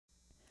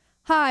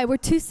Hi, we're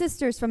two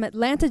sisters from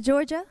Atlanta,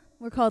 Georgia.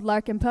 We're called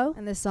Larkin Poe,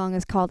 And this song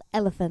is called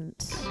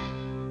Elephant.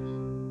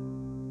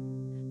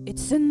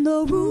 It's in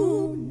the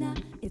room now,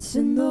 it's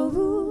in the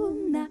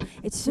room now,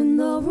 it's in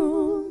the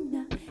room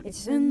now,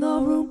 it's in the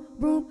room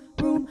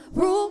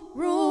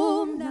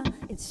now,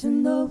 it's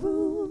in the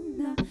room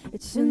now,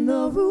 it's in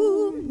the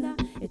room now,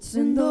 it's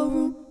in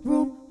the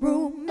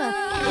room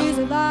now. Is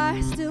a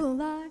lie still a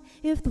lie?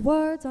 If the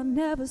words are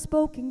never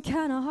spoken,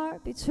 can a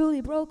heart be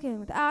truly broken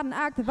without an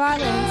act of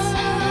violence?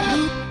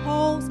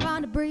 Loopholes,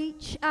 find a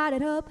breach, add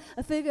it up,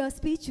 a figure of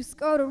speech you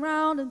skirt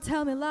around and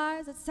tell me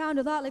lies that sound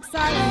a lot like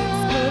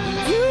silence. But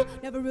you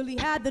never really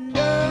had the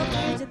nerve.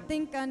 Did you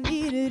think I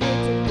needed it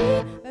to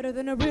be better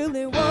than I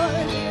really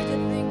was? Did you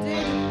think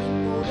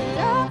oh,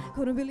 that I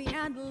couldn't really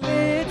handle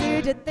it?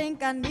 Did you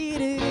think I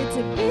needed it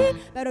to be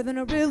better than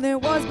I really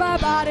was by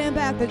biting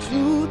back the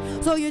truth?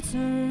 So you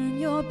turn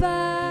your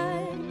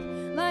back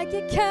like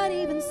you can't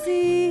even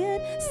see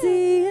it,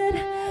 see it.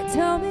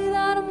 Tell me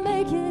that I'm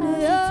making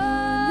it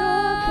up.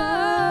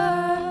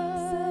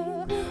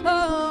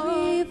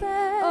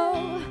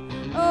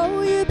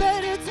 Oh, you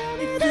better tell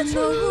me the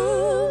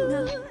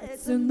truth.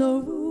 It's in the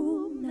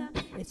room now,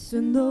 it's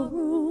in the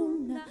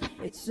room now,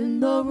 it's in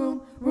the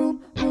room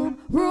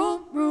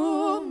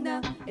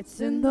now, it's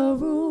in the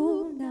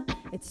room now,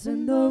 it's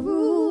in the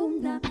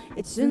room now,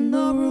 it's in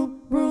the room.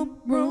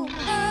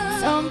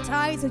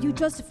 Sometimes you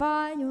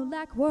justify your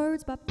lack of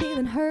words by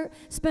feeling hurt.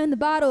 Spin the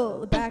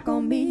bottle back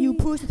on me, you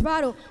push the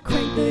throttle,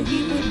 crank the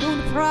heat with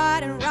room of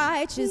pride and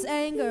righteous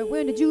anger.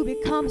 When did you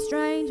become a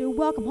stranger?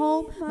 Welcome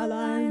home, my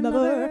lying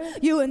lover.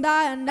 You and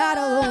I are not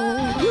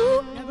alone.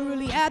 You never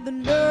really had the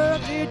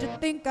nerve. Did you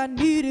think I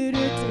needed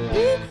it to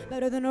be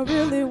better than I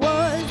really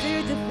was?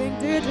 Did you think,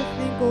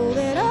 oh,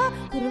 that I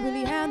couldn't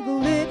really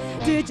handle it?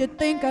 Did you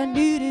think I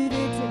needed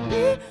it to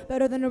be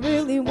better than I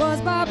really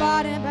was by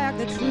biting back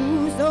the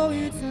truth? So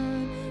you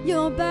turn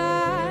your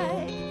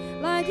back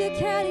like you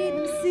can't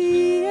even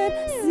see it,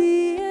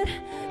 see it.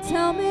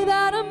 Tell me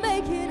that I'm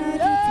making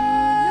it up.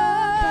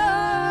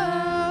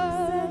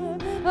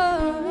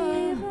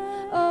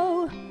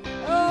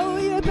 Oh,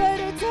 you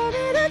better tell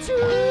me the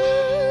truth.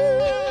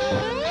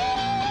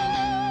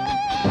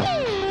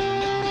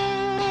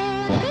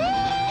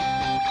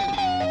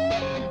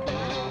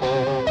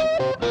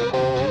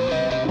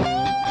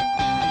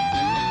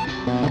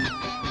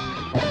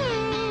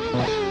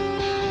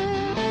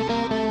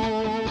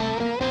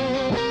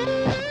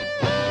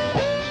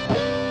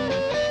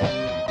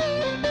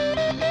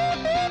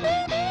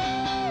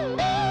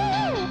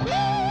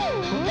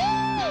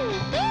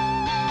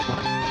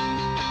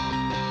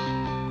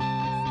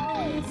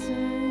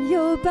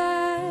 Your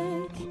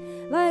back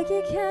like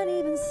you can't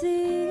even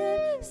see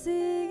it,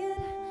 see it.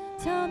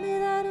 Tell me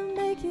that I'm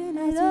making it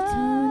up. As you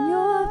turn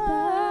your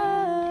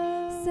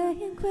back,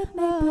 saying quit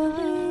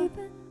make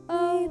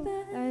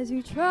believing, as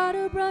you try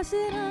to brush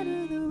it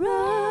under the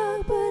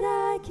rug, but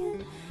I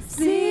can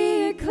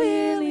see it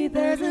clearly.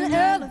 There's an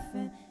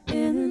elephant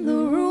in the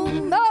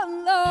room.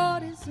 Oh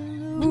Lord, it's in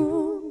the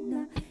room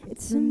now,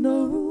 it's in the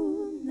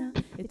room now,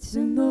 it's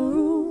in the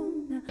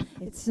room now,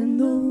 it's in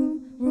the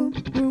room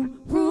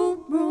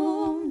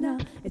now,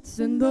 it's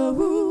in the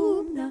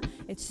room now,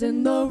 it's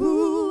in the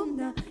room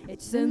now,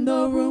 it's in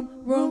the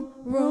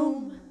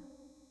room.